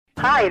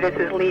Hi, this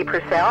is Lee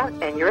Purcell,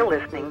 and you're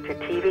listening to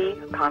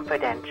TV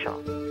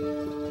Confidential.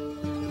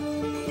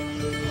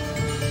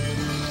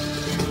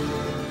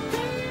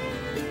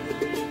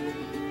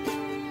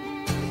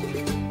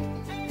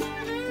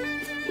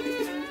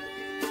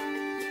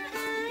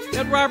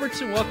 Ed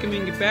Robertson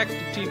welcoming you back to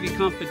TV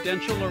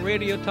Confidential, a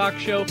radio talk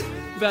show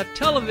about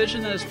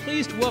television that is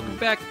pleased to welcome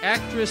back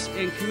actress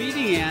and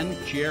comedian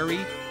Geri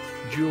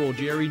Jewell.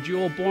 Geri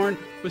Jewell, born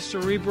with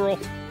cerebral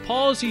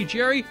palsy.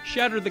 Geri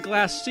shattered the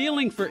glass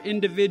ceiling for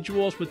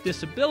individuals with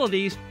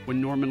disabilities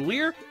when Norman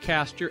Lear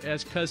cast her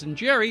as Cousin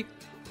Geri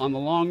on the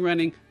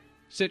long-running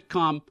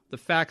sitcom The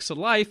Facts of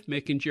Life,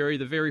 making Geri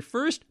the very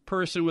first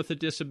person with a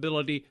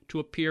disability to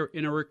appear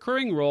in a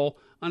recurring role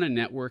on a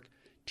network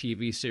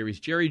TV series.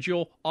 Geri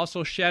Jewell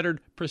also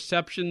shattered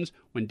perceptions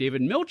when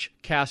David Milch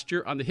cast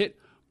her on the hit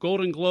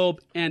Golden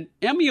Globe and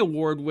Emmy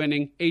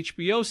Award-winning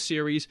HBO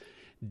series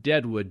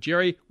Deadwood.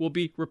 Geri will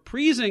be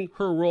reprising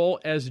her role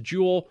as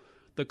Jewel,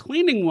 the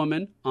cleaning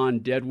woman on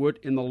Deadwood,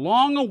 in the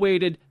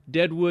long-awaited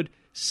Deadwood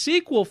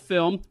sequel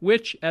film,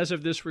 which, as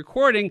of this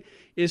recording,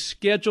 is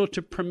scheduled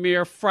to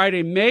premiere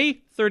Friday,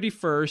 May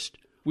 31st.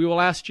 We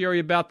will ask Geri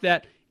about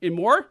that and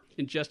more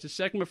in just a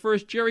second. But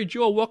first, Geri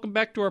Jewell, welcome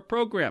back to our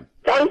program.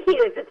 Thank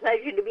you. It's a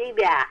pleasure to be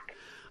back.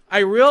 I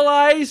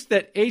realize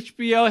that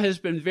HBO has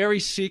been very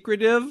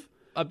secretive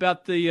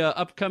about the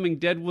upcoming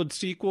Deadwood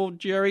sequel,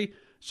 Geri,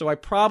 so I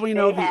probably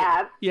know They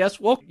have. Yes,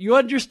 well, you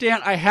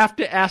understand I have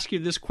to ask you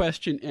this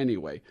question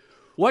anyway.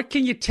 What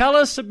can you tell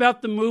us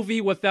about the movie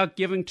without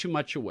giving too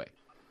much away?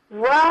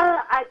 Well,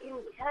 I can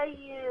tell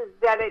you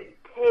that it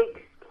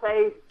takes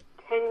place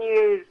 10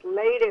 years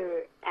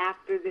later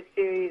after the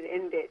series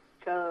ended.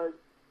 So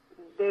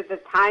there's a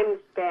time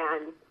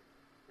span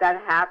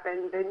that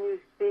happens, and you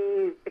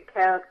see the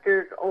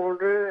characters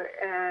older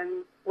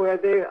and where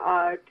they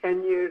are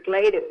 10 years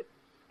later.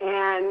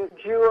 And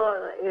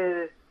Jewel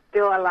is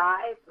still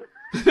alive.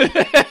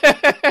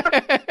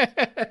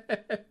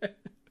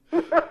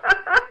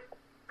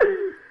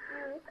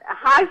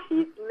 How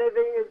she's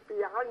living is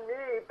beyond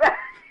me, but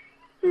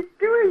she's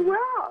doing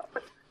well.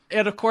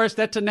 And, of course,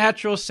 that's a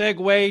natural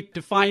segue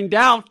to find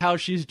out how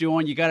she's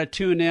doing. You got to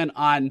tune in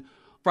on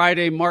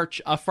Friday, May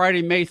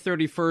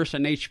 31st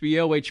on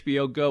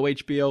HBO Go,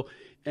 HBO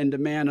On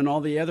Demand, and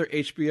all the other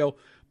HBO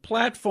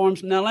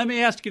platforms. Now, let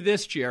me ask you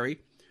this, Geri.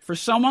 For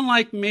someone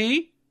like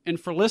me, and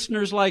for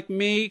listeners like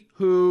me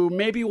who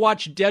maybe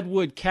watch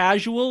Deadwood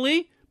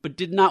casually but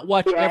did not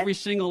watch every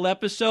single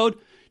episode,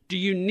 do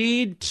you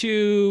need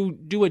to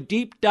do a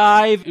deep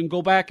dive and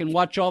go back and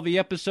watch all the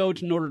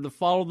episodes in order to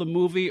follow the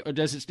movie, or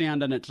does it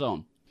stand on its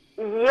own?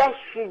 Yes,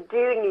 you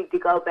do need to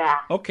go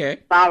back. Okay.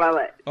 Follow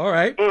it. All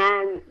right.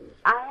 And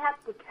I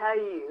have to tell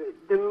you,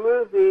 the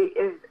movie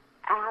is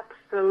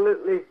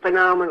absolutely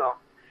phenomenal.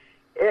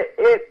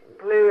 It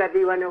blew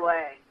everyone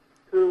away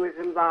who was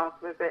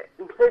involved with it,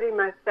 including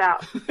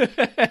myself. And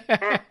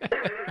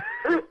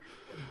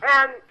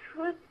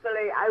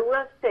truthfully, I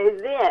will say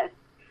this.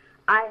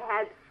 I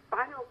had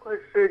spinal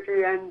cord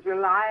surgery on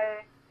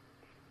July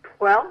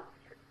 12th.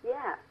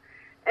 Yeah.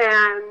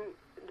 And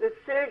the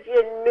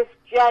surgeon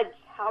misjudged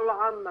how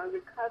long my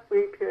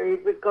recovery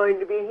period was going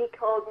to be. He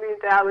told me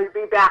that I would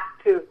be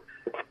back to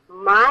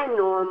my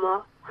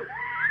normal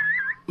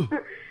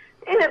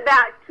in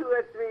about 2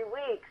 or 3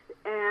 weeks.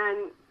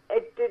 And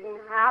it didn't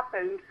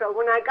happen. So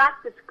when I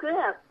got the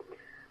script,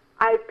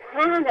 I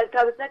panicked.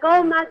 I was like,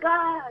 oh, my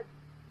God,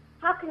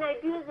 how can I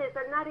do this?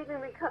 I'm not even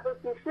recovered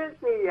from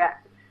surgery yet.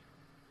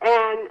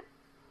 And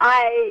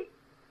I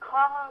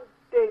called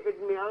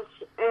David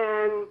Milch,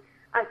 and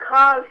I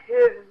called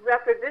his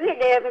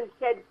representative and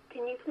said,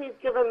 can you please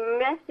give him a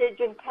message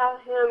and tell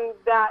him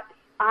that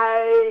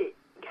I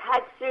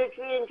had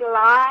surgery in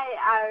July,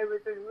 I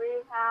was in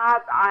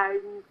rehab,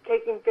 I'm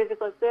taking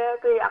physical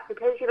therapy,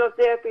 occupational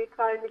therapy,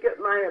 trying to get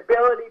my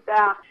ability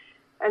back,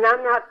 and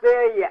I'm not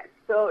there yet.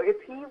 So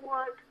if he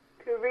wants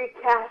to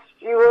recast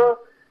Jewel,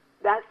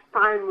 that's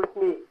fine with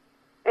me.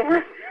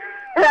 And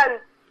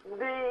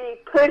the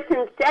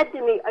person said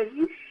to me, are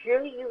you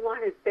sure you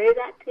want to say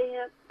that to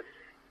him?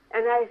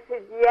 And I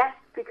said, yes,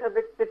 because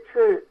it's the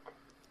truth.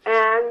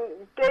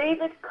 And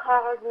David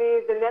called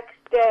me the next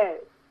day,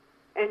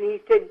 and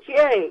he said,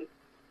 Geri,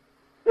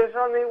 there's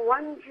only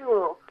one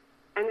Jewel,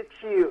 and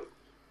it's you.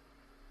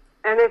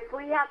 And if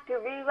we have to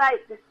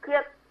rewrite the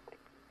script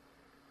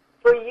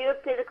for your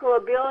physical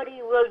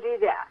ability, we'll do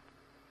that.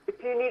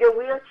 If you need a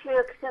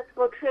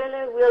wheelchair-accessible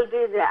trailer, we'll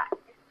do that.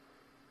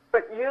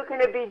 But you're going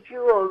to be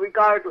Jewel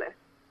regardless.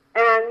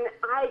 And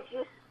I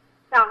just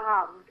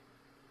sobbed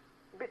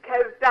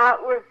because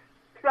that was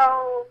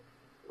so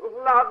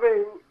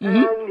loving,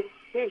 and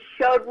he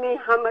showed me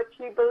how much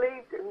he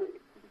believed in me.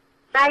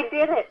 I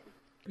did it.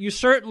 You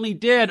certainly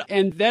did,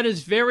 and that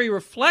is very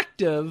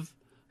reflective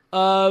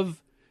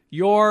of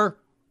your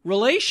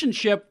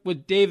relationship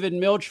with David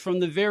Milch from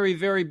the very,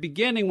 very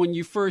beginning when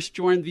you first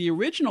joined the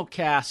original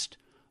cast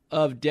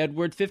of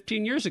Deadwood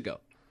 15 years ago.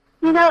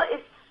 You know,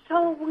 it's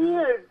so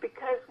weird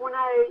because when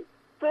I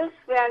first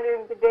ran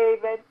into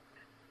David,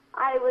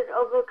 I was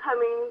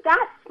overcoming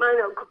that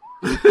spinal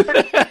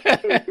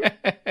cord.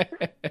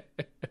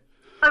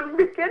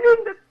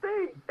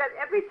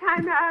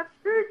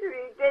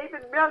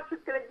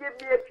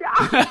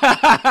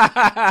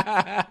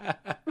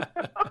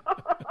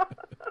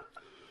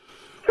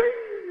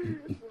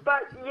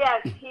 But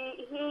yes,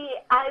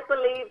 I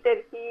believe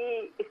that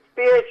he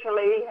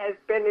spiritually has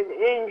been an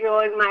angel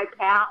in my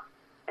path.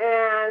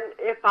 And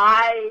if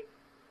I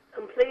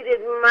completed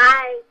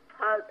my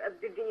part of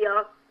the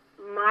deal,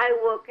 my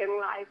work in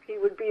life, he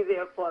would be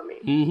there for me.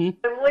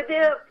 Mm-hmm. And we're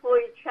there for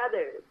each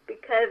other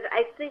because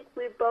I think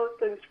we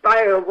both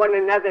inspire one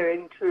another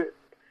in truth.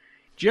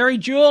 Geri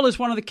Jewell is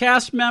one of the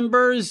cast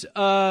members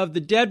of the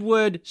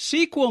Deadwood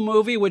sequel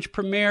movie, which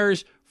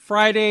premieres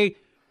Friday,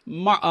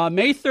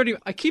 May 30th.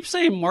 I keep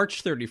saying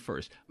March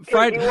 31st.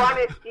 Friday. You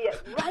want to see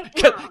it right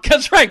now.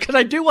 That's right, because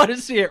I do want to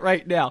see it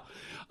right now.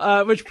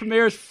 Which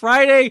premieres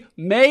Friday,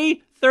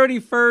 May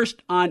 31st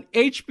on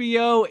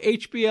HBO,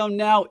 HBO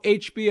Now,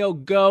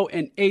 HBO Go,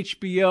 and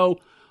HBO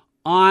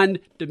On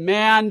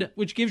Demand,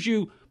 which gives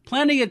you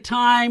plenty of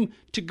time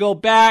to go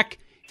back.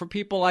 For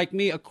people like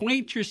me,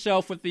 acquaint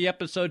yourself with the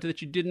episodes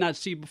that you did not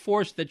see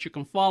before so that you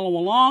can follow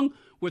along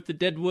with the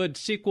Deadwood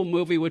sequel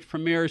movie, which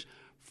premieres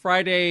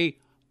Friday,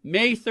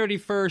 May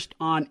 31st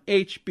on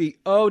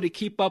HBO. To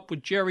keep up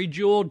with Geri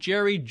Jewell,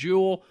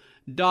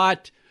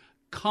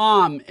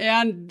 gerijewell.com.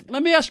 And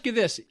let me ask you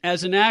this.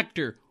 As an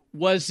actor,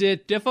 was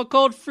it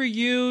difficult for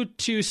you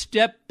to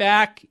step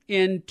back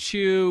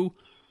into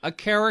a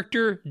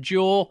character,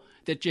 Jewell,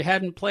 that you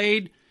hadn't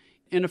played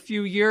in a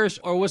few years,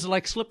 or was it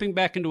like slipping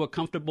back into a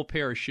comfortable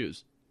pair of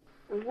shoes?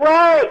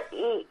 Well,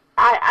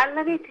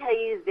 let me tell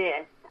you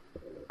this.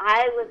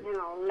 I was in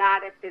a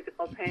lot of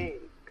physical pain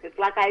because,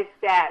 like I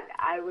said,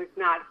 I was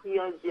not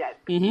healed yet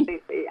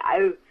completely.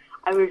 I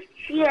was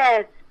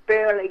just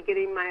barely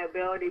getting my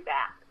ability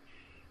back.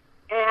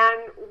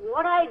 And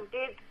what I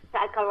did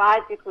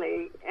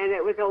psychologically, and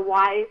it was a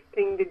wise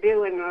thing to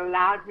do and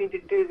allowed me to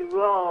do the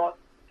role,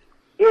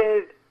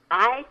 is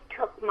I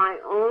took my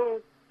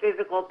own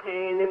physical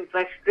pain and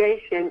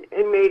frustration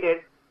and made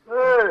it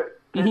her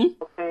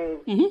physical pain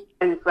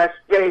and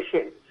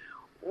frustration,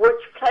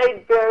 which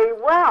played very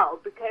well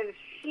because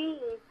she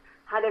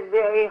had a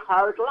very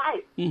hard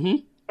life.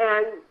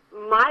 And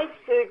my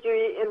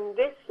surgery in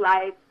this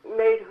life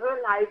made her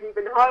life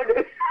even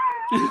harder.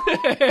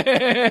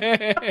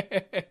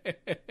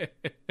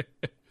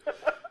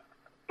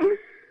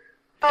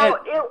 So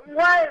it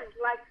was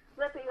like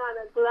slipping on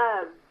a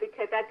glove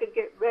because I could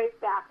get right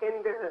back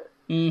into her.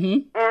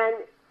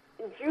 And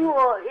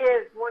Jewell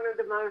is one of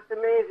the most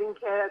amazing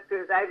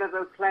characters I've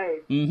ever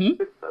played.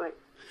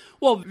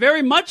 Well,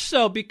 very much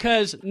so,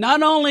 because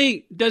not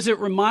only does it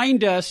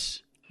remind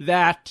us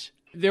that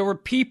there were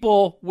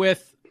people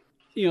with,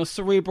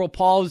 cerebral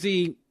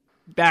palsy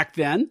back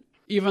then,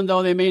 even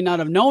though they may not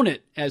have known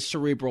it as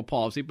cerebral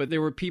palsy, but there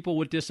were people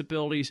with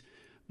disabilities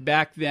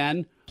back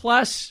then.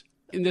 Plus,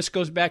 and this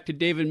goes back to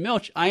David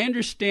Milch, I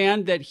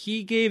understand that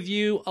he gave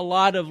you a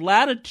lot of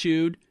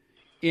latitude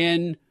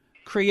in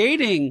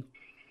creating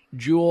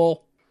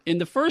Jewell in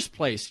the first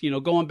place,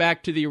 going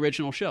back to the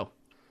original show.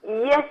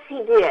 Yes,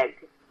 he did.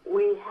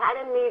 We had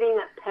a meeting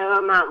at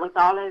Paramount with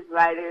all his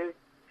writers,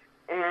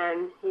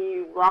 and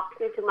he walked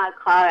me to my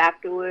car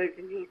afterwards,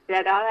 and he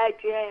said, all right,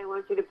 Jay, I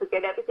want you to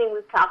forget everything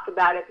we've talked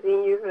about,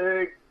 everything you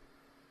heard.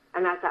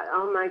 And I thought,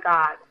 oh, my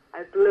God,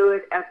 I blew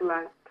it at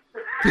lunch.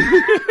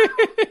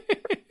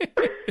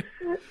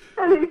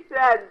 And he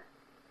said,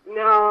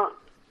 no,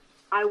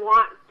 I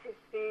want to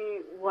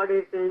see what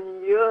is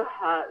in your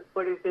heart,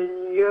 what is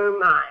in your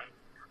mind.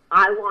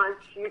 I want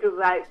you to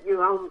write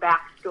your own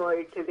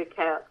backstory to the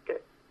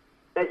character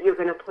that you're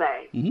going to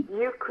play.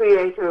 You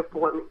create her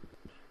for me.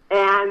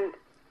 And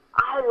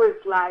I was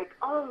like,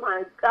 oh,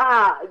 my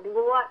God,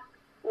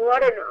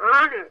 what an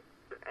honor.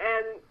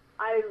 And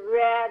I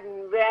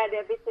read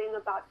everything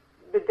about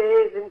the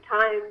days and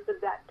times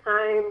of that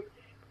time,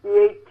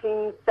 the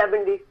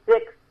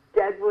 1876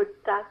 Deadwood,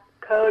 South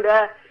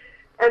Dakota.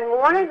 And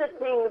one of the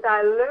things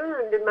I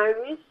learned in my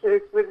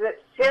research was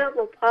that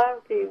cerebral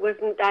palsy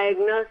wasn't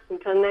diagnosed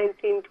until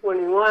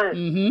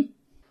 1921.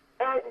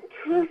 And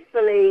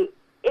truthfully,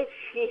 if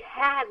she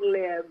had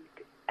lived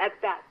at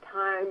that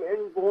time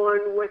and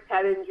born with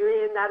head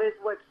injury, and that is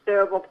what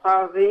cerebral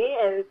palsy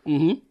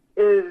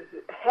is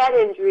head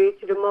injury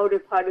to the motor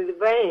part of the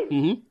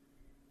brain.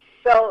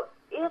 So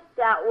if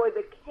that were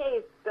the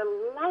case, the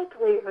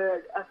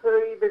likelihood of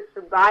her even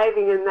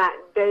surviving in that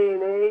day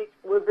and age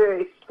were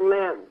very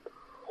slim.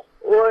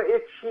 Or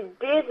if she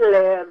did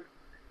live,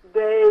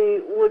 they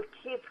would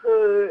keep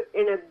her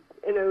in a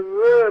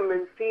room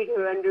and feed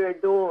her under a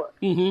door.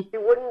 She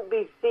wouldn't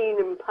be seen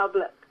in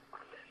public.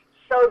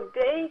 So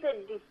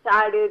David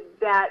decided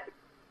that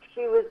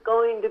she was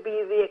going to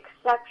be the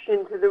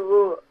exception to the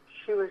rule.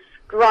 She was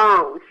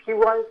strong. She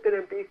was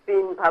going to be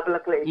seen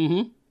publicly.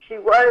 She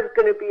was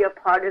going to be a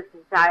part of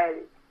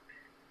society.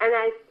 And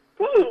I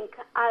think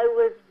I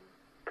was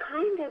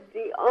kind of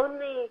the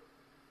only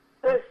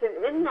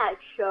person in that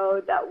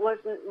show that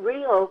wasn't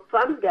real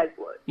from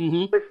Deadwood.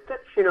 It was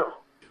fictional.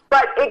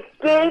 But it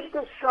gave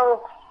the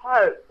show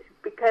heart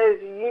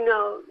because you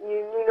know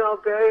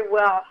very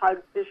well how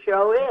the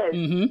show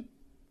is.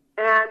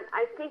 And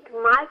I think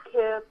my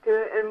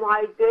character and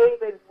why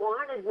David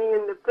wanted me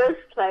in the first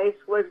place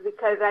was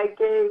because I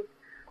gave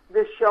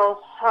the show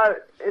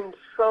heart and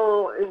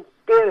soul and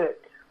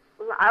spirit,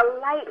 a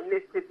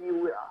lightness, if you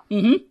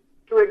will,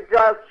 to a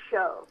dark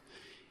show.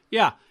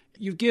 Yeah,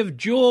 you give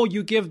Jewel,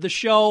 you give the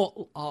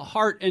show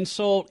heart and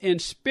soul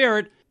and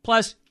spirit.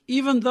 Plus,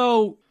 even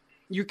though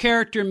your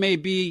character may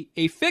be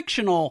a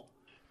fictional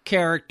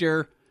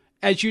character,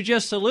 as you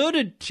just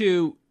alluded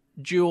to,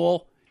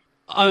 Jewel,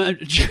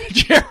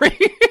 Jerry,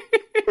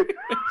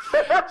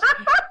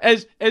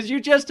 as you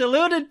just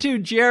alluded to,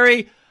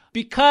 Jerry,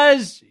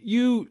 because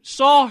you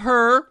saw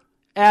her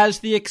as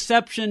the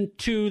exception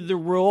to the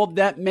rule,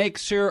 that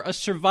makes her a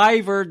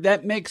survivor,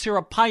 that makes her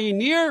a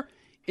pioneer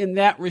in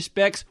that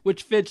respect,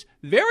 which fits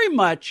very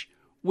much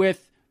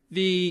with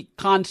the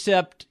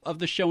concept of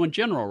the show in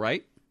general,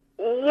 right?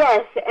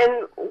 Yes,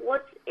 and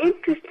what's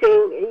interesting,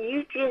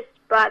 you just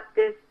brought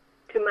this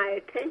to my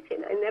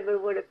attention. I never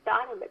would have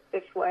thought of it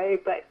this way,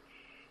 but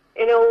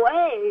in a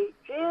way,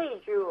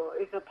 Geri Jewell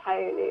is a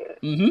pioneer.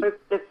 It's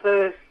the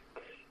first.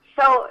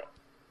 So,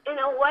 in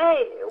a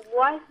way, it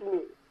was me,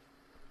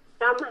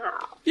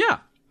 somehow. Yeah.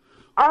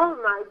 Oh,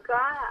 my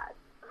God.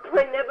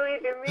 I never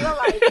even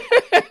realized.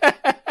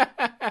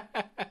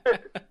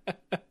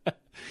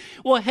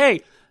 Well,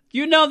 hey,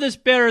 you know this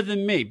better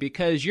than me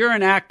because you're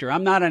an actor.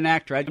 I'm not an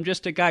actor. I'm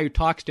just a guy who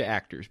talks to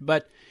actors.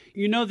 But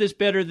you know this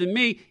better than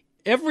me.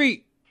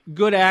 Every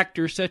good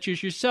actor, such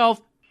as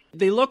yourself,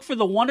 they look for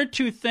the one or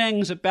two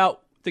things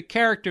about the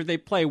character they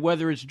play,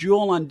 whether it's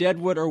Jewel on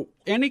Deadwood or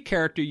any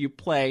character you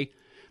play,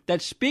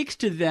 that speaks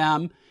to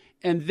them.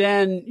 And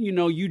then,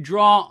 you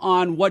draw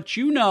on what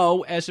you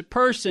know as a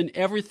person,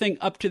 everything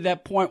up to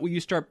that point where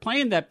you start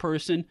playing that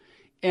person,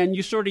 and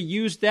you sort of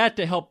use that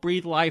to help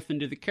breathe life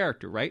into the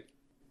character, right?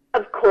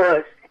 Of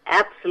course.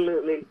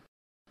 Absolutely.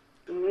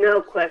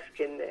 No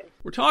question there.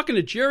 We're talking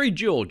to Geri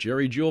Jewell,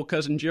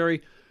 Cousin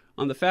Geri,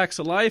 on The Facts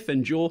of Life,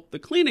 and Jewel, the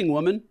cleaning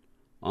woman,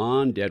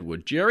 on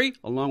Deadwood. Geri,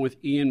 along with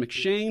Ian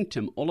McShane,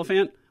 Tim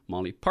Olyphant,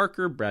 Molly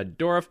Parker, Brad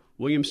Dourif,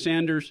 William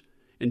Sanders,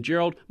 and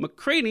Gerald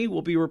McRaney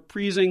will be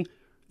reprising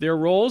their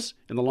roles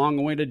in the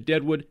long-awaited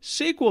Deadwood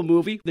sequel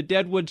movie. The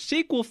Deadwood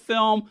sequel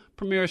film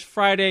premieres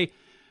Friday,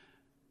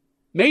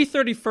 May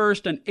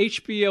 31st on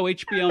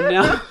HBO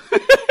Now.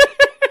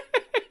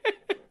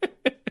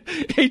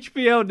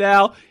 HBO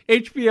Now,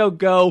 HBO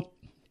Go,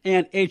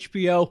 and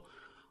HBO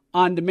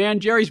On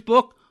Demand. Geri's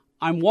book,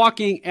 I'm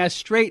Walking as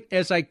Straight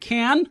as I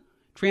Can,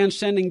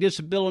 Transcending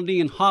Disability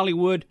in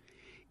Hollywood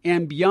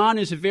and Beyond,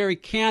 is a very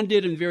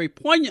candid and very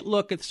poignant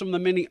look at some of the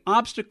many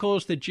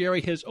obstacles that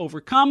Geri has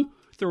overcome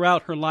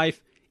throughout her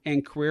life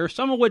and career,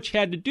 some of which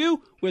had to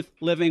do with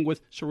living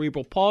with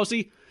cerebral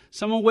palsy,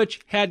 some of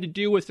which had to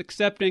do with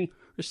accepting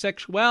her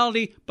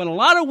sexuality, but a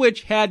lot of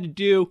which had to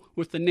do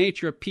with the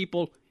nature of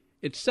people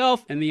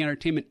itself and the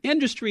entertainment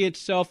industry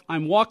itself.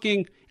 I'm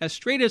Walking as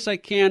Straight as I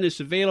Can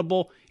is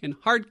available in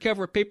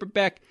hardcover,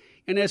 paperback,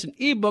 and as an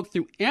ebook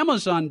through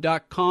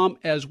Amazon.com,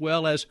 as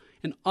well as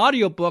an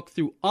audiobook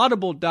through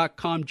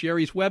Audible.com,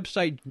 Geri's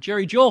website,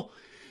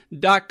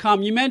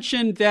 GeriJewell.com. You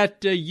mentioned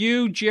that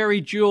you,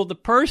 Geri Jewell, the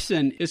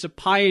person, is a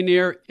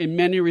pioneer in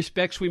many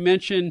respects. We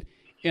mentioned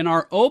in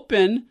our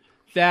open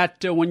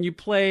that when you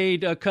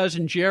played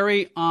Cousin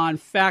Geri on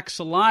Facts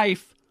of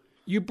Life,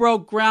 you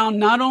broke ground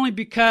not only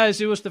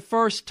because it was the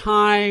first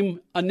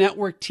time a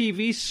network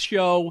TV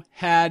show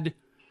had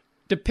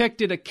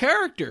depicted a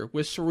character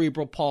with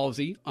cerebral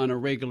palsy on a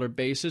regular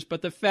basis,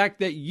 but the fact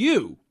that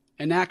you,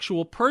 an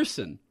actual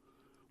person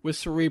with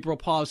cerebral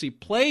palsy,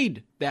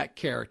 played that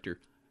character.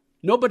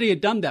 Nobody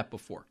had done that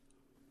before.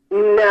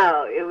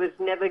 No, it was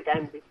never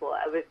done before.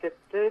 I was the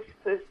first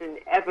person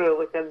ever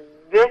with a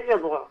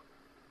visible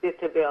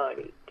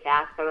disability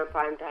cast on a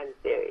primetime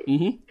series.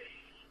 Mm-hmm.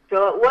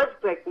 So it was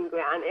breaking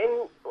ground.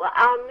 And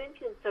I'll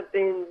mention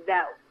something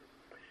that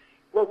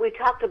what we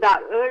talked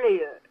about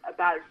earlier,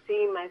 about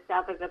seeing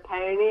myself as a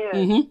pioneer.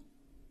 Mm-hmm.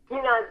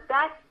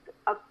 That's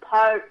a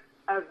part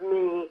of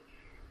me,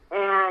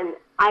 and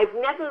I've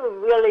never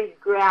really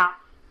grasped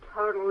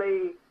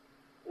totally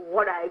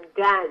what I've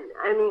done.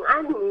 I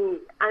mean,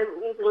 I'm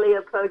easily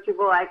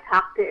approachable. I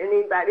talk to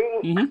anybody.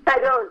 Mm-hmm.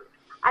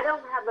 I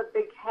don't have a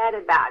big head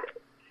about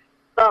it.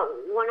 But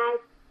when I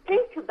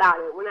think about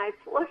it, when I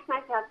force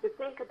myself to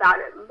think about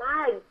it,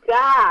 my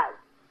God,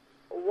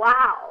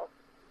 wow.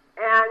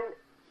 And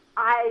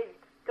I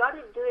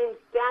started doing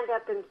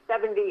stand-up in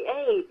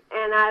 78,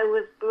 and I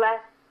was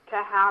blessed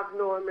to have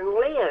Norman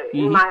Lear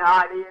in my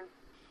audience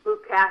who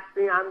cast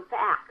me on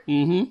Facts.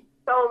 Mm-hmm.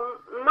 So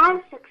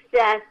my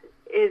success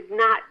is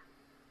not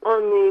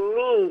only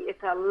me,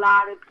 it's a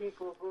lot of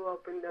people who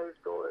open those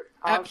doors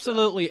also.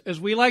 Absolutely. As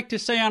we like to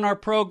say on our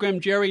program,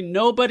 Geri,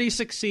 nobody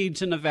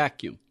succeeds in a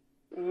vacuum.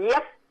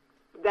 Yep,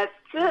 that's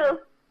true.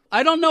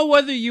 I don't know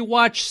whether you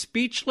watch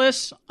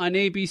Speechless on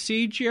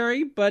ABC,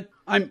 Geri, but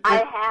I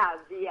have,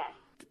 yes.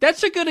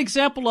 That's a good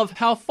example of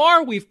how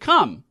far we've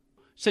come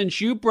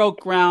since you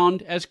broke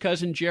ground as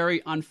Cousin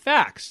Geri on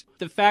Facts.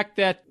 The fact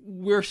that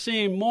we're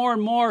seeing more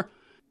and more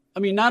I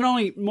mean, not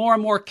only more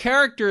and more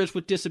characters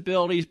with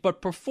disabilities,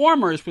 but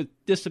performers with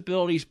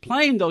disabilities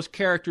playing those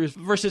characters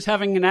versus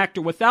having an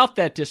actor without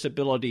that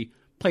disability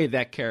play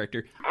that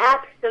character.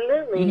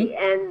 Absolutely.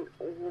 And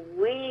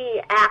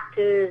we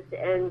actors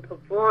and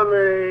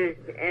performers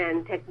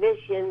and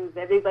technicians,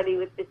 everybody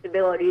with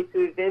disabilities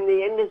who's in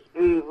the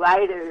industry,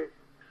 writers,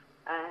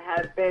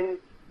 have been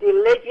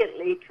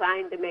diligently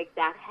trying to make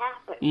that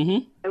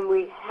happen. And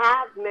we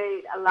have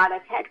made a lot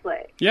of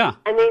headway. Yeah.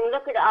 I mean,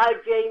 look at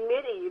R.J.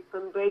 Mitty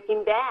from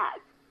Breaking Bad.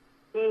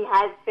 He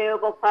had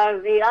cerebral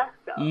palsy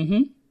also.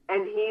 And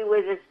he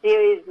was a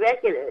series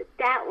regular.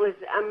 That was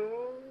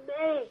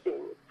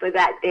amazing for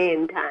that day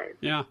and time.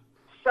 Yeah.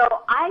 So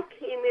I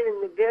came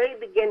in the very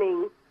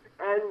beginning,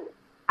 and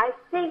I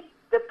think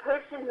the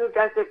person who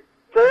does it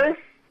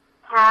first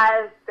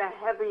has the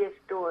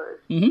heaviest doors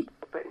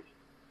open,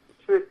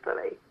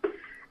 truthfully.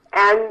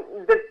 And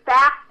the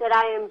fact that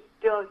I am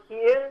still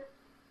here,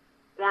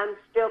 that I'm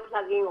still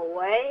plugging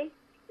away,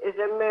 is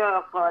a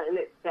miracle in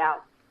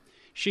itself.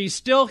 She's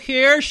still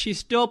here, she's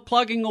still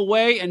plugging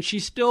away, and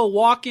she's still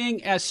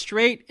walking as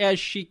straight as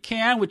she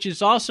can, which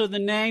is also the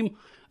name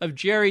of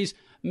Geri's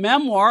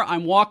memoir,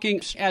 I'm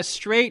Walking as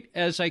Straight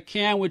as I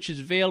Can, which is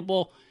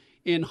available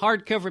in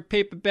hardcover,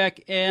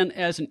 paperback, and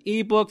as an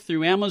ebook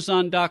through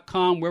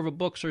Amazon.com, wherever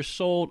books are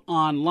sold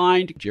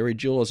online. Geri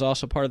Jewell is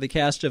also part of the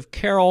cast of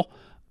Carol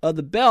of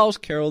the Bells,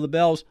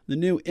 the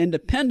new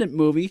independent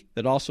movie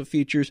that also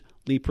features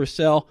Lee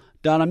Purcell,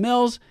 Donna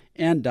Mills,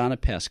 and Donna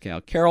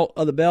Pescow. Carol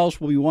of the Bells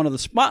will be one of the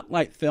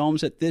spotlight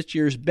films at this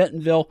year's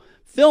Bentonville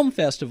Film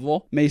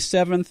Festival, May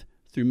 7th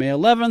through May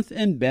 11th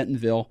in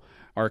Bentonville,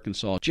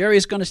 Arkansas. Geri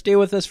is going to stay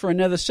with us for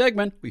another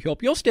segment. We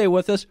hope you'll stay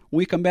with us when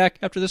we come back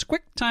after this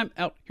quick time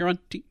out here on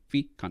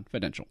TV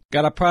Confidential.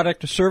 Got a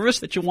product or service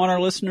that you want our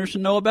listeners to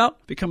know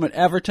about? Become an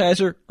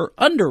advertiser or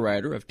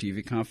underwriter of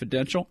TV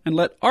Confidential and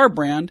let our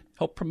brand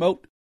help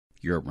promote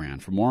your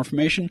brand. For more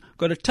information,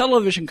 go to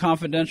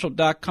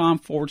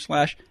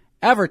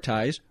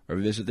televisionconfidential.com/advertise or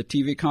visit the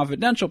TV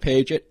Confidential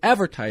page at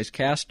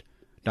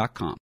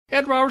advertisecast.com.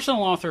 Ed Robertson,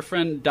 along with her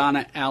friend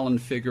Donna Allen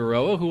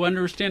Figueroa, who I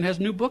understand has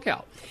a new book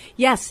out.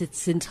 Yes,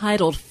 it's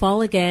entitled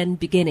Fall Again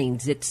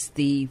Beginnings. It's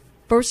the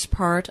first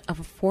part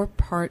of a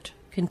 4-part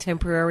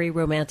contemporary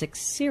romantic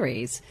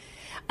series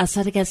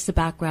set against the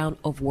background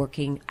of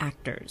working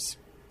actors.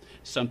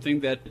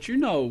 Something that you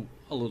know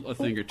a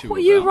thing or two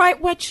about. You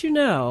write what you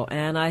know,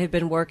 and I have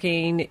been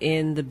working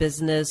in the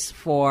business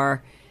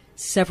for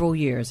several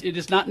years. It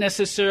is not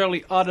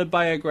necessarily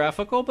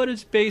autobiographical, but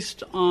it's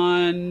based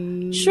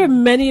on... Sure,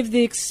 many of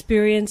the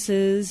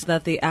experiences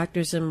that the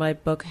actors in my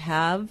book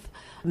have,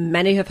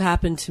 many have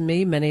happened to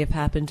me, many have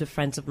happened to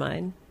friends of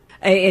mine.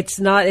 It's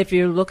not, if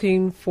you're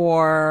looking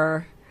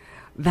for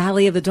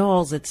Valley of the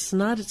Dolls, it's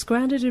not, it's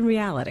grounded in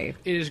reality.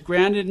 It is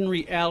grounded in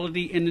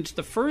reality, and it's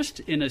the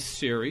first in a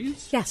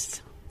series.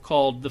 Yes.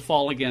 Called the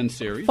Fall Again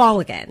series. Fall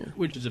Again.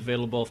 Which is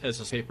available as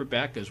a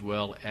paperback as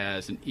well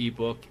as an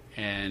ebook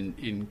and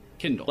in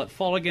Kindle at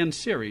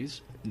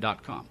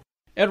fallagainseries.com.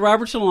 Ed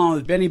Robertson, along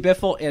with Benny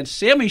Biffle and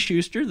Sammy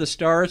Schuster, the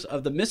stars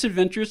of The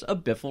Misadventures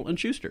of Biffle and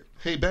Schuster.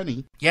 Hey,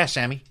 Benny. Yeah,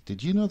 Sammy?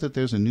 Did you know that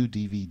there's a new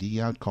DVD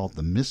out called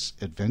The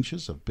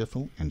Misadventures of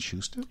Biffle and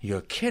Schuster?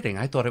 You're kidding.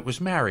 I thought it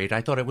was married. I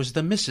thought it was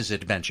The Mrs.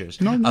 Adventures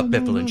of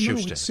Biffle and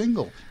Schuster. No, it's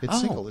single.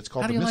 It's single. It's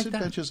called The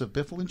Misadventures of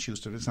Biffle and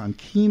Schuster. It's on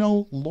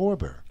Kino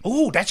Lorber.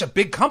 Oh, that's a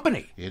big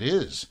company. It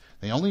is.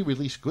 They only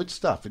release good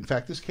stuff. In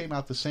fact, this came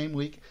out the same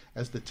week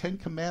as the Ten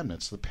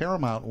Commandments, the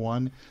Paramount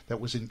one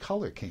that was in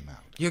color, came out.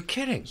 You're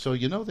kidding. So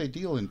you know they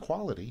deal in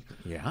quality.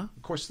 Yeah.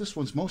 Of course, this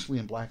one's mostly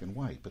in black and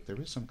white, but there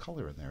is some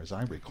color in there, as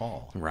I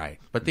recall. Right.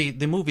 But the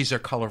movies are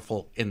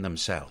colorful in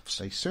themselves.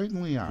 They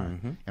certainly are.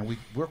 Mm-hmm. And we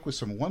work with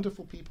some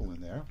wonderful people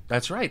in there.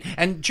 That's right.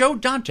 And Joe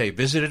Dante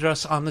visited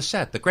us on the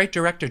set, the great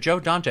director Joe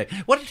Dante.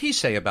 What did he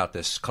say about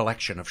this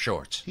collection of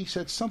shorts? He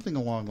said something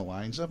along the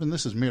lines of, and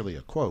this is merely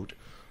a quote,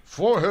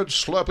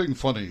 "Forehead-slapping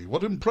funny.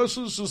 What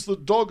impresses is the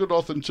dogged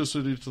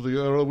authenticity to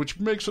the era, which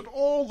makes it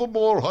all the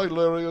more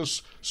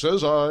hilarious,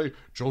 says I,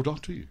 Joe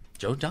Dante."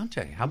 Joe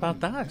Dante. How about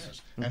that?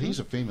 Yes. And he's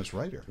a famous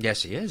writer.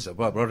 Yes, he is.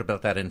 Well, wrote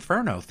about that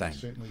Inferno thing. He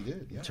certainly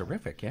did, yeah.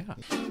 Terrific, yeah.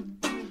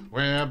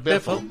 We're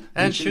Biffle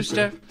and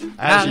Schuster,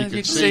 as you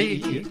can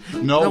see.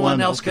 No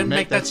one else can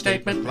make that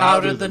statement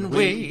louder than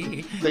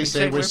we. They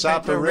say we're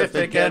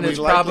soporific, and it's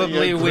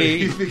probably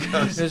we.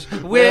 Because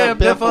we're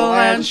Biffle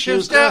and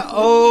Schuster.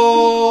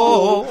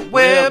 Oh,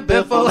 we're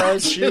Biffle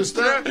and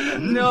Schuster.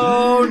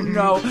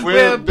 No,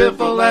 we're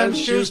Biffle and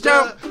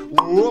Schuster.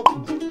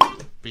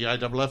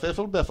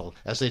 B-I-F-F-L Biffle.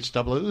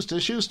 S-H-W-S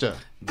to Schuster.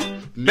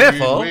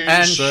 Biffle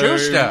and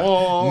Schuster.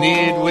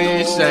 Need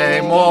we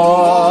say more?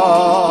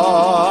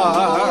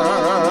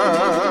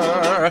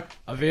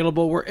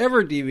 Available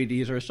wherever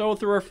DVDs are sold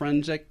through our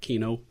friends at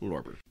Kino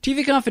Lorber.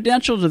 TV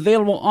Confidential is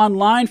available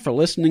online for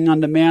listening on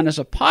demand as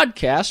a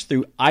podcast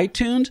through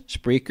iTunes,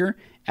 Spreaker,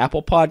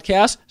 Apple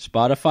Podcasts,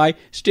 Spotify,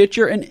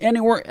 Stitcher, and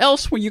anywhere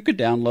else where you could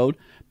download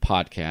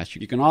podcasts.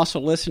 You can also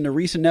listen to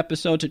recent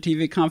episodes of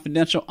TV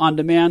Confidential on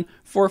demand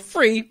for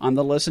free on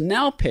the Listen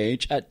Now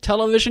page at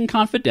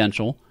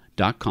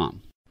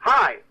televisionconfidential.com. Hi,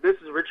 Hi, this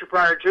is Richard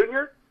Pryor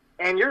Jr.,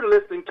 and you're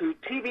listening to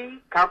TV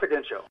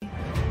Confidential.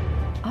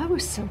 I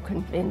was so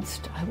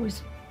convinced I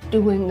was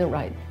doing the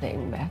right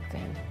thing back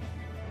then.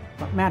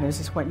 What matters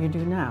is what you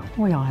do now.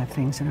 We all have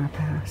things in our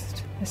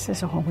past. This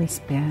has always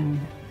been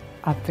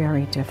a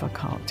very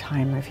difficult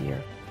time of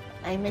year.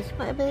 I miss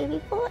my baby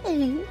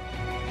boy.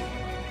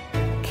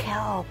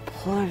 Carol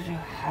pours her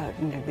heart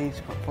into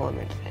these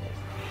performances.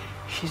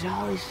 She's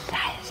always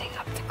sizing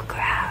up the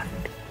crowd.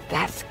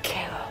 That's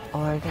Carol,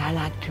 or as I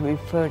like to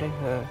refer to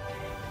her,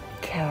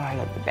 Carol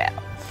of the Bells.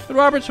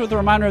 Roberts with a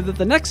reminder that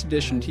the next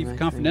edition of TV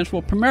Confidential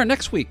will premiere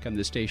next week on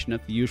this station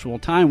at the usual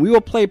time. We will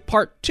play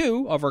part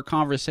 2 of our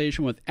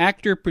conversation with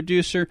actor,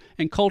 producer,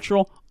 and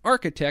cultural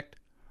architect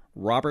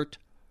Robert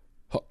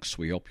Hooks.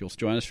 We hope you'll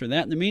join us for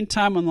that. In the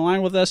meantime, on the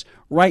line with us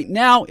right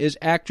now is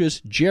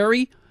actress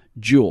Geri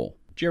Jewell.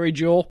 Geri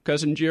Jewell,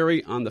 Cousin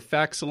Geri on The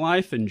Facts of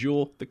Life, and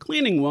Jewell, the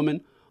cleaning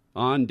woman,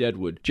 on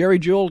Deadwood. Geri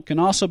Jewell can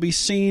also be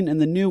seen in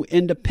the new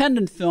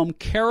independent film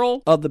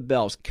Carol of the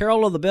Bells.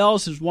 Carol of the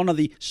Bells is one of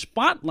the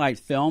spotlight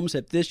films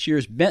at this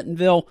year's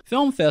Bentonville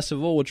Film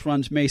Festival, which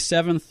runs May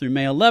 7th through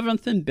May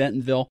 11th in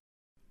Bentonville,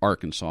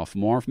 Arkansas. For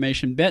more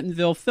information,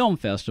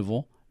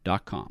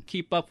 bentonvillefilmfestival.com.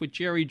 Keep up with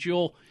Geri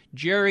Jewell,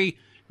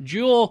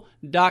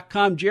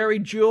 GeriJewell.com. Geri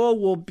Jewell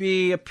will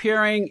be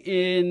appearing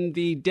in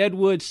the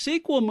Deadwood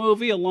sequel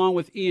movie along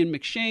with Ian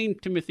McShane,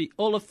 Timothy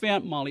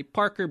Olyphant, Molly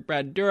Parker,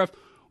 Brad Dourif,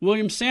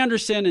 William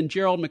Sanderson, and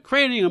Gerald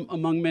McRaney,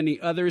 among many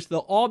others. They'll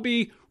all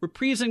be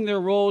reprising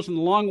their roles in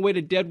the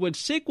long-awaited Deadwood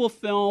sequel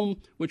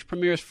film, which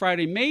premieres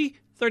Friday, May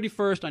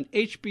 31st on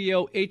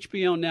HBO,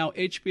 HBO Now,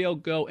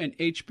 HBO Go, and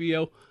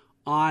HBO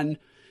On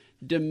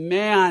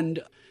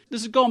Demand.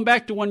 This is going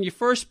back to when you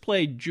first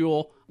played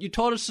Jewell. You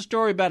told us a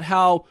story about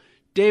how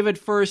David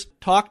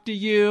first talked to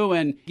you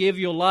and gave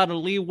you a lot of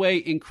leeway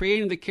in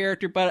creating the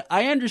character, but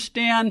I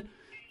understand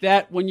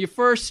that when you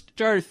first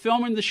started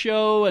filming the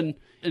show and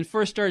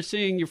first started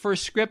seeing your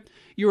first script,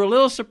 you were a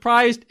little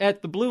surprised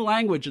at the blue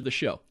language of the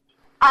show.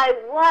 I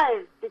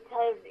was,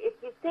 because if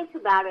you think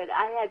about it,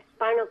 I had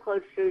spinal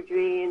cord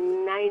surgery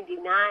in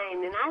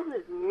 '99, and I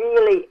was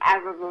really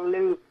out of the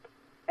loop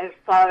as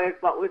far as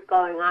what was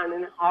going on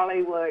in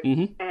Hollywood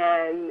and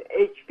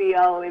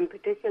HBO in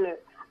particular.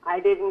 I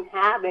didn't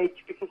have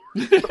HBO.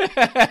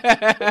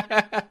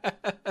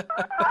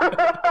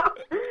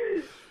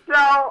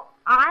 So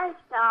I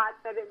thought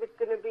that it was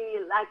going to be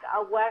like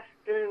a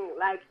Western,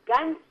 like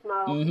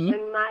Gunsmoke,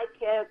 and my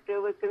character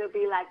was going to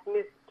be like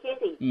Miss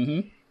Kitty.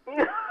 You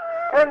know?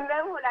 And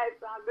then when I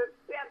saw the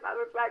script, I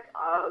was like,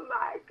 oh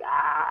my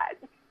God.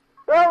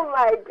 Oh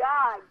my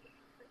God.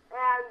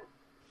 And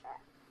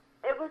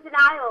it was an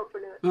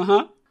eye-opener.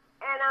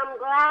 And I'm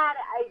glad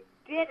I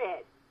did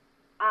it.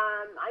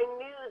 I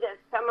knew that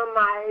some of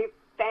my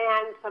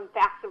fans from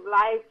Facts of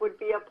Life would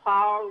be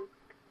appalled.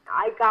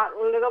 I got a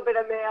little bit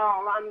of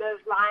mail on those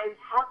lines.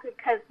 How could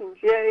Cousin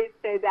Geri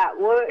say that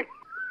word?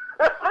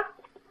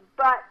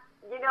 But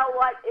you know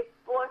what? It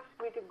forced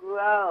me to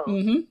grow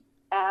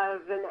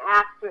as an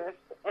actress,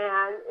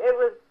 and it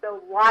was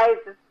the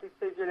wisest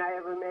decision I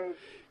ever made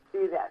to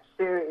do that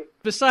series.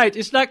 Besides,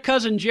 it's not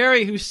Cousin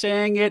Geri who's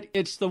saying it.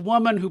 It's the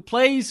woman who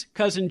plays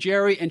Cousin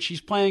Geri, and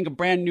she's playing a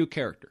brand new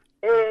character.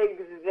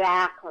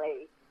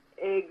 Exactly.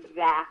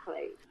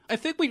 I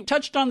think we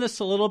touched on this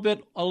a little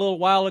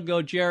while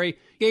ago, Geri.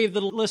 Gave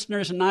the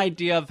listeners an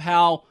idea of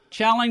how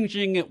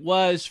challenging it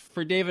was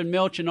for David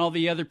Milch and all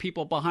the other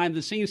people behind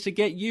the scenes to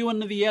get you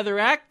and the other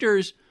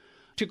actors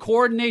to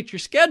coordinate your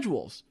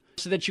schedules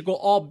so that you could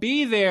all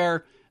be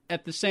there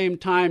at the same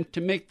time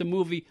to make the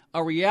movie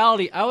a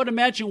reality. I would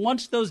imagine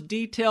once those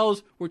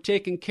details were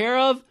taken care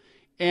of,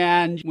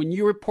 and when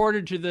you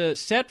reported to the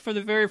set for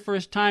the very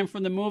first time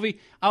from the movie,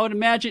 I would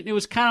imagine it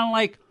was kind of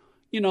like,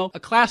 you know, a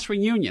class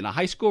reunion, a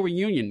high school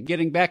reunion,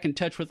 getting back in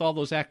touch with all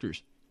those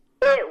actors.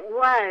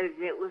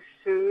 It was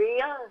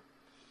surreal.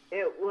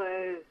 It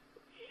was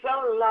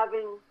so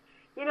loving.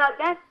 You know,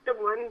 that's the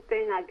one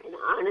thing I can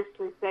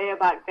honestly say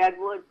about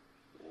Deadwood.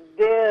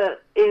 There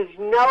is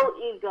no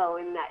ego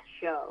in that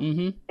show.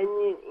 And,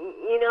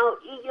 you know,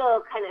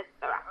 ego kind of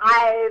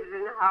thrives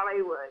in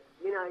Hollywood.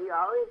 You know, you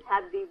always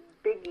have these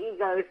big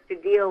egos to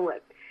deal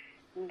with.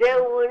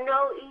 There were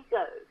no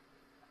egos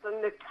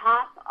from the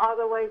top all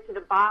the way to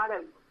the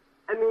bottom.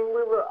 I mean,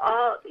 we were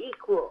all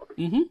equal,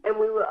 and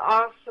we were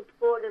all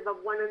supportive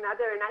of one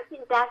another, and I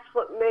think that's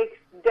what makes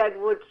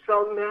Deadwood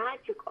so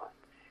magical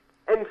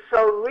and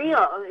so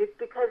real, is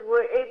because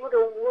we're able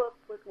to work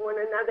with one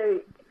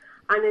another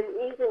on an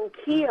even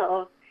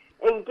keel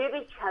and give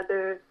each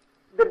other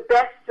the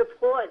best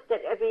support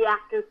that every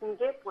actor can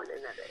give one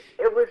another.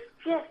 It was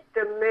just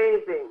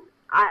amazing.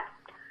 I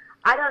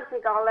don't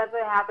think I'll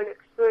ever have an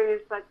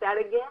experience like that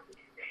again.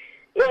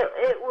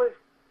 It was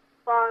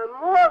far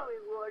more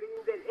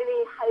rewarding than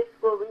any high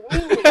school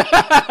reunion.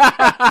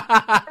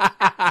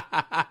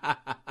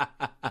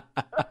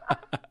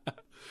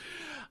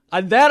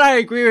 On that, I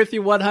agree with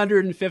you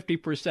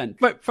 150%.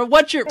 But for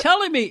what you're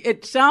telling me,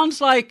 it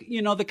sounds like,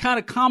 you know, the kind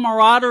of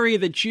camaraderie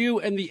that you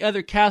and the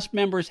other cast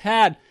members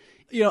had,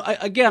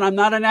 Again, I'm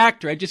not an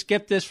actor. I just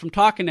get this from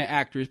talking to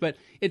actors. But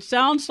it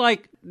sounds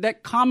like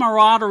that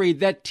camaraderie,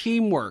 that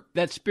teamwork,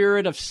 that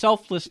spirit of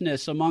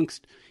selflessness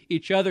amongst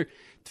each other.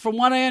 From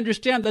what I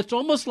understand, that's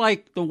almost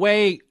like the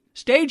way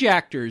stage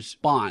actors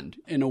bond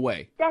in a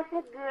way. That's a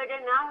good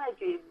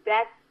analogy.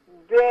 That's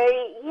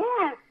very,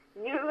 yes,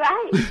 you're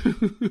right.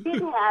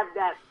 Did have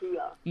that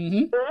feel.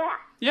 Mm-hmm.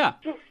 Yeah.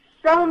 Just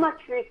so much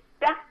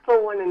respect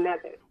for one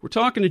another. We're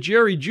talking to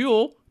Geri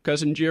Jewell,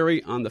 Cousin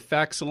Geri on The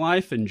Facts of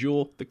Life, and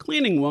Jewel, the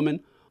cleaning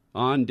woman,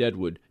 on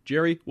Deadwood.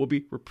 Geri will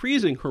be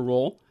reprising her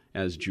role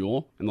as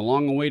Jewel in the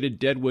long-awaited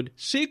Deadwood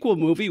sequel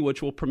movie,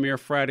 which will premiere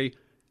Friday,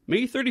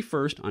 May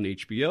 31st on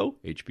HBO,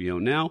 HBO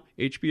Now,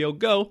 HBO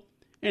Go,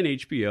 and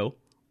HBO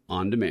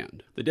On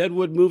Demand. The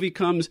Deadwood movie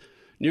comes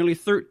nearly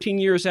 13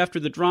 years after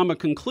the drama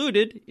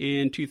concluded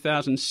in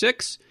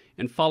 2006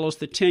 and follows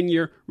the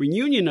 10-year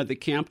reunion of the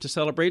camp to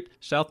celebrate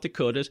South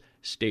Dakota's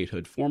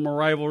statehood. Former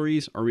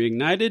rivalries are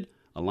reignited,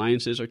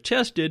 alliances are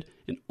tested,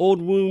 and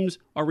old wounds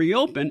are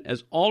reopened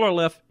as all are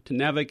left to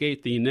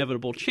navigate the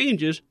inevitable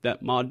changes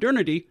that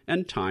modernity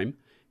and time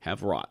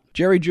have wrought.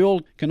 Geri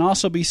Jewell can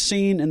also be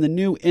seen in the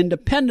new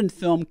independent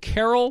film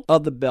Carol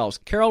of the Bells.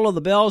 Carol of the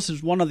Bells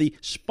is one of the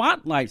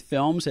spotlight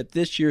films at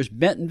this year's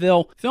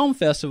Bentonville Film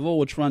Festival,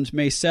 which runs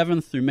May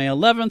 7th through May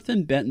 11th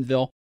in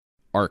Bentonville,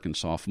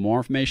 Arkansas. For more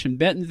information,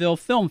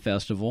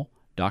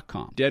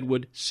 bentonvillefilmfestival.com.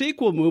 Deadwood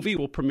sequel movie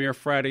will premiere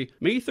Friday,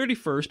 May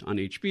 31st on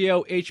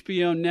HBO,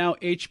 HBO Now,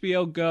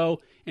 HBO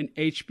Go, and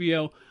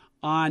HBO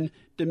On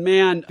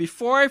Demand.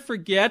 Before I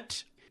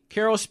forget,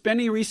 Carol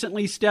Spinney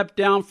recently stepped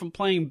down from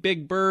playing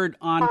Big Bird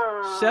on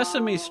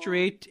Sesame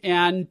Street,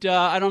 and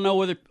I don't know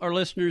whether our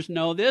listeners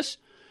know this,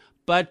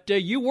 but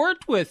you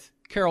worked with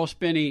Carol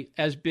Spinney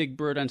as Big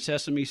Bird on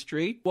Sesame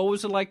Street. What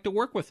was it like to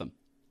work with him?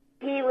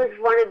 He was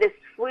one of the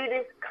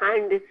sweetest,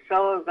 kindest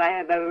souls I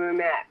have ever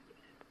met,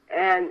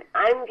 and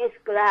I'm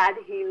just glad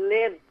he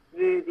lived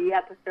through the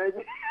episodes.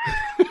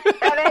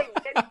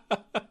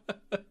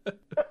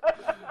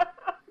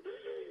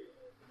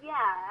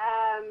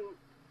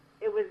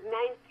 It was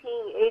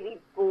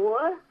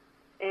 1984,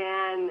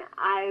 and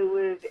I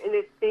was in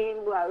a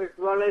scene where I was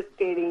roller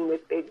skating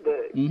with Big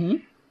Bird. Mm-hmm.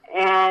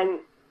 And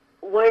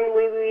when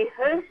we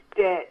rehearsed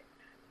it,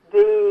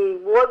 the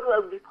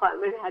wardrobe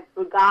department had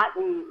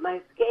forgotten my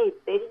skates.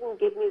 They didn't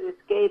give me the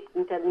skates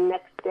until the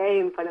next day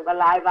in front of a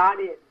live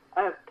audience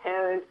of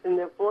parents and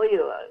their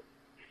 4-year-olds.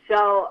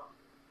 So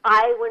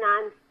I went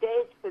on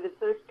stage for the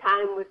first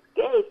time with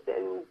skates,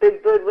 and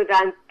Big Bird was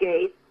on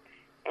skates,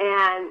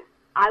 and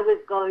I was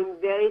going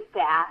very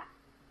fast,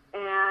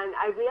 and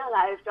I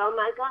realized, oh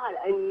my God,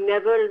 I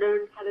never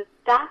learned how to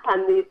stop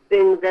on these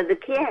things as a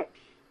kid.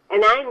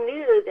 And I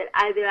knew that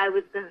either I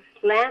was going to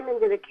slam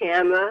into the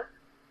camera,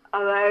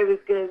 or I was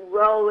going to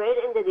roll right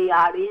into the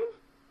audience,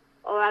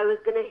 or I was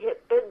going to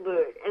hit Big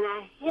Bird. And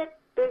I hit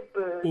Big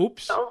Bird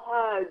so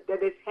hard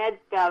that his head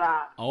fell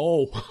off.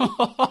 Oh.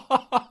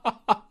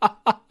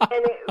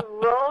 And it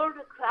rolled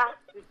across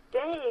the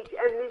stage,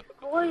 and these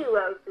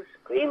 4-year-olds were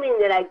screaming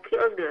that I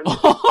killed him.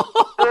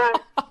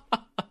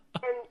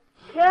 And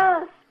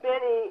Carol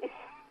Spinney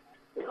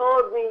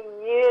told me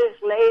years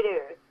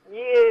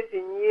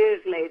and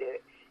years later,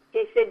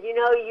 he said, you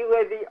know, you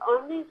were the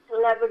only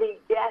celebrity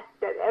guest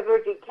that ever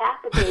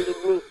decapitated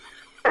me.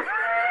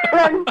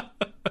 And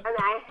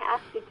I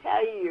have to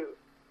tell you,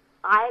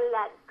 I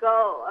let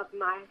go of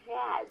my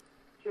head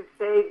to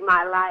save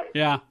my life.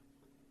 Yeah.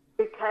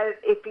 Because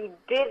if he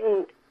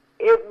didn't,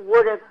 it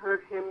would have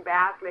hurt him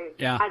badly.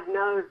 Yeah. God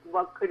knows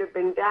what could have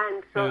been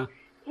done. So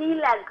he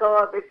let go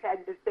of his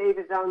head to save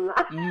his own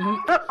life. Mm-hmm.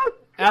 God,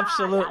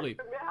 Absolutely.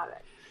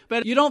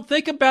 But you don't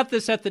think about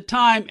this at the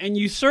time, and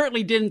you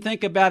certainly didn't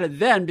think about it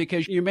then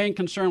because your main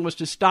concern was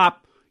to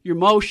stop your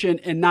motion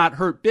and not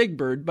hurt Big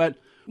Bird. But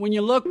when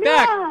you look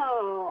back...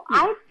 No,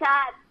 I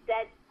thought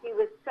that he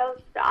was so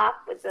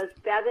soft with those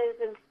feathers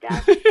and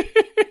stuff.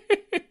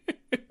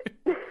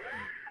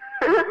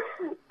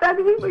 That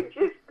he would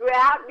just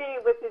grab me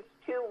with his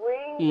 2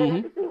 wings and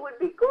everything would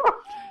be cool.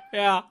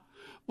 Yeah.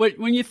 But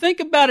when you think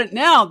about it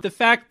now, the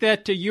fact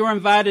that you're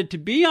invited to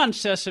be on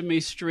Sesame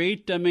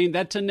Street, I mean,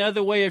 that's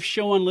another way of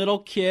showing little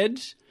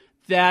kids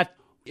that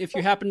if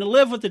you happen to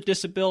live with a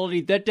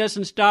disability, that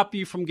doesn't stop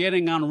you from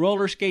getting on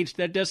roller skates.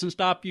 That doesn't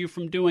stop you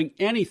from doing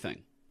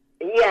anything.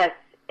 Yes,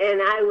 and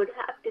I would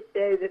have to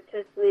say that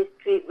Sesame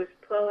Street was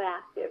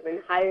proactive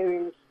in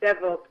hiring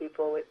several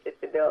people with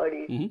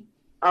disabilities. Mm-hmm.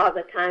 All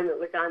the time it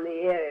was on the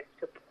air, it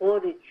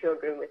supported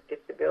children with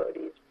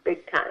disabilities,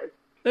 big time.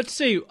 Let's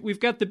see. We've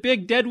got the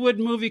big Deadwood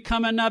movie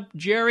coming up.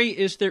 Geri,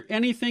 is there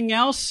anything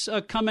else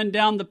coming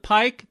down the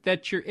pike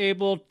that you're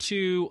able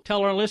to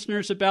tell our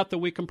listeners about that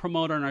we can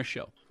promote on our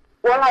show?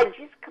 Well, I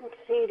just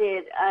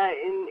completed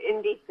an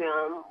indie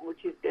film,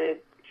 which is the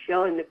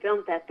show in the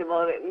film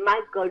festival. It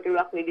might go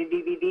directly to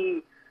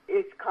DVD.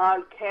 It's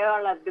called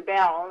Carol of the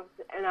Bells,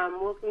 and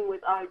I'm working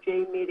with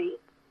R.J. Mitty.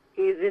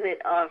 He's in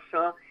it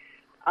also.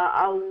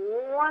 A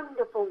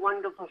wonderful,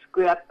 wonderful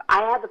script.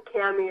 I have a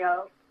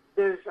cameo.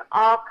 There's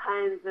all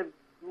kinds of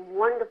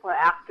wonderful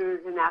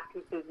actors and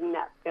actresses in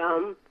that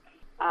film.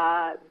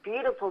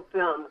 Beautiful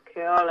film,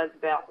 Carol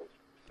of Bells.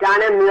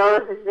 Donna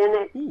Mills is in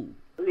it. Ooh.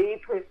 Lee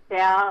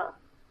Purcell,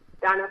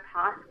 Donna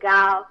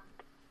Pescow,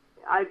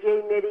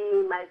 J.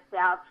 Mitty,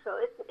 myself. So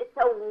it's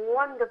a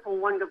wonderful,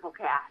 wonderful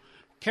cast.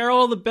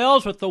 Carol of the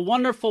Bells with the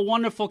wonderful,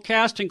 wonderful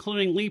cast,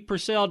 including Lee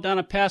Purcell,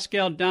 Donna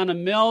Pescow, Donna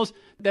Mills.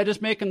 That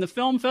is making the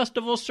film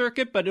festival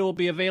circuit, but it will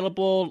be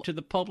available to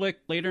the public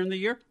later in the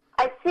year?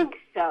 I think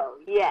so,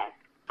 yes.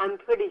 I'm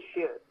pretty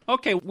sure.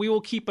 Okay, we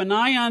will keep an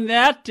eye on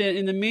that.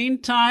 In the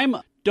meantime,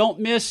 don't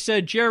miss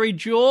Geri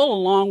Jewell,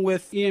 along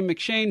with Ian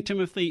McShane,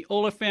 Timothy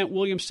Olyphant,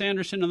 William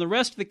Sanderson, and the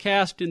rest of the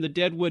cast in the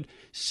Deadwood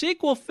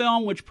sequel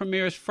film, which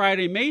premieres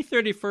Friday, May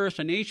 31st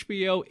on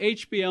HBO,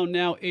 HBO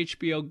Now,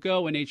 HBO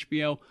Go, and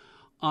HBO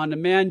On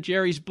Demand.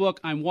 Geri's book,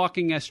 I'm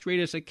Walking as Straight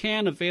as I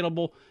Can,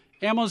 available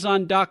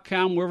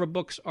Amazon.com, wherever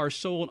books are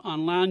sold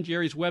online.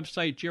 Geri's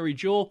website,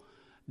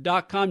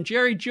 GeriJewell.com.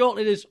 Geri Jewell,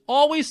 it is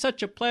always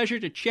such a pleasure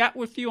to chat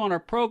with you on our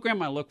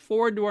program. I look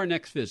forward to our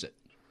next visit.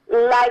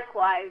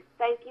 Likewise.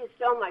 Thank you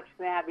so much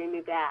for having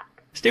me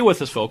back. Stay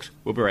with us, folks.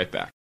 We'll be right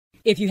back.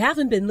 If you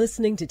haven't been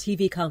listening to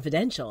TV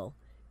Confidential,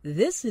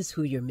 this is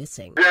who you're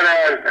missing.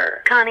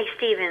 Connie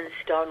Stevens,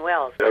 Dawn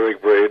Wells,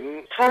 Eric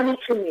Braden, Tony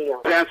Camille,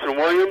 Danson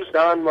Williams,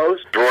 Don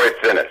Most, Roy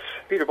Finnis,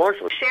 Peter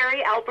Marshall,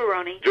 Sherry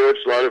Alberoni, George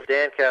Slaughter,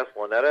 Dan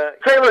Castellaneta,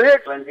 Taylor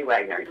Hicks, Lindsay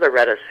Wagner,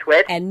 Loretta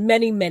Swett, and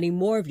many, many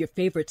more of your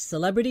favorite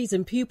celebrities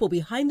and people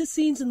behind the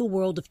scenes in the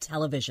world of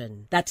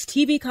television. That's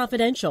TV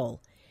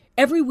Confidential.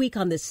 Every week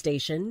on this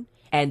station.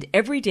 And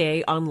every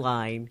day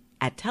online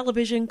at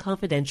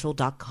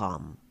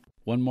televisionconfidential.com.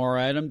 One more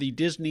item, the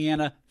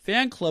Disneyana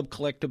Fan Club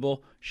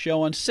collectible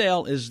show and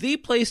sale is the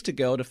place to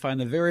go to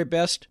find the very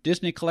best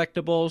Disney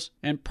collectibles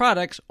and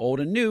products, old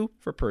and new,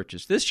 for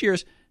purchase. This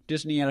year's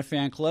Disneyana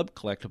Fan Club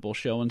collectible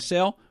show and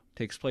sale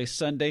takes place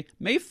Sunday,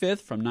 May 5th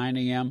from 9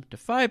 a.m. to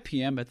 5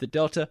 p.m. at the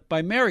Delta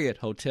by Marriott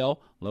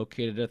Hotel,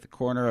 located at the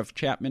corner of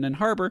Chapman and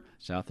Harbor,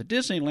 south of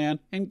Disneyland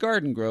and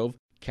Garden Grove,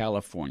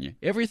 California.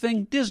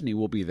 Everything Disney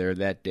will be there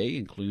that day,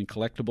 including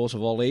collectibles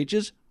of all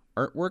ages,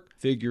 artwork,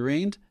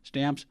 figurines,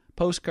 stamps,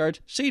 postcards,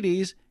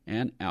 CDs,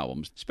 and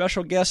albums.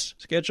 Special guests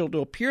scheduled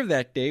to appear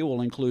that day will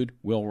include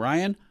Will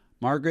Ryan,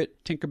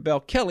 Margaret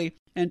Tinkerbell Kelly,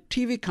 and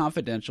TV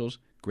Confidential's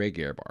Greg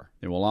Ehrbar.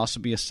 There will also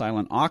be a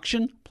silent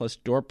auction, plus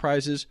door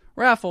prizes,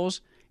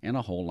 raffles, and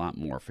a whole lot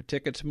more. For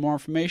tickets and more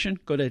information,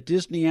 go to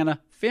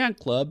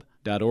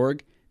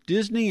DisneyanaFanClub.org,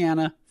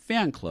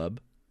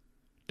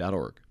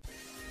 DisneyanaFanClub.org.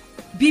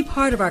 Be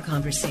part of our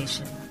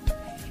conversation.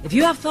 If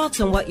you have thoughts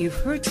on what you've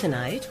heard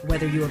tonight,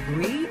 whether you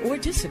agree or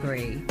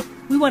disagree,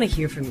 we want to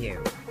hear from you.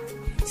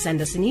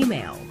 Send us an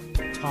email,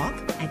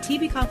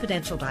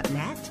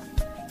 talk@tvconfidential.net,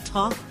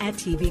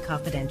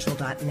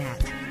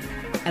 talk@tvconfidential.net,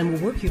 and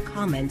we'll work your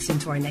comments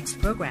into our next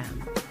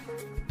program.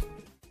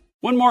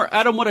 One more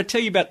item I want to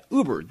tell you about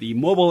Uber, the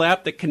mobile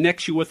app that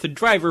connects you with the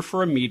driver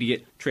for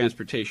immediate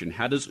transportation.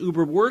 How does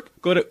Uber work?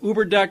 Go to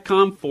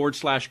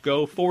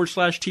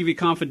uber.com/go/TV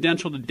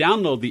Confidential to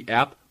download the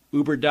app,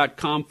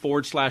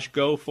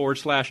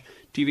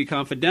 uber.com/go/TV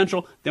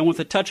Confidential. Then with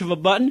the touch of a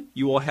button,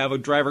 you will have a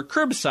driver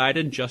curbside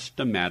in just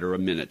a matter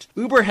of minutes.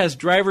 Uber has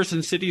drivers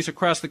in cities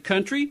across the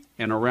country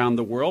and around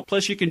the world.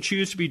 Plus, you can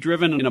choose to be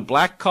driven in a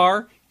black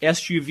car,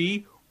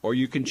 SUV, or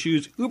you can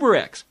choose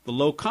UberX, the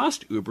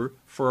low-cost Uber,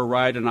 for a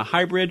ride in a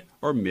hybrid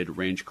or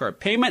mid-range car.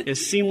 Payment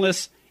is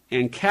seamless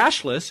and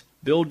cashless.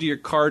 Billed to your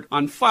card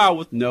on file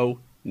with no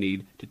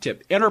need to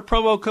tip. Enter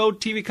promo code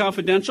TV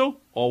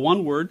Confidential, all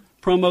one word,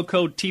 promo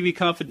code TV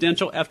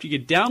Confidential after you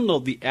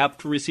download the app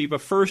to receive a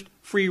first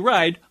free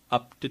ride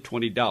up to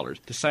 $20.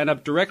 To sign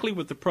up directly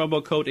with the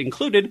promo code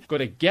included, go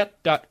to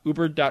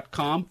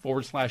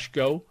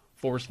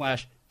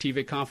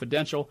get.uber.com/go/TV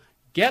Confidential.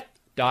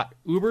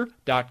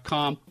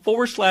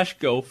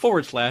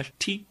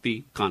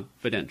 Get.uber.com/go/TV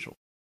Confidential.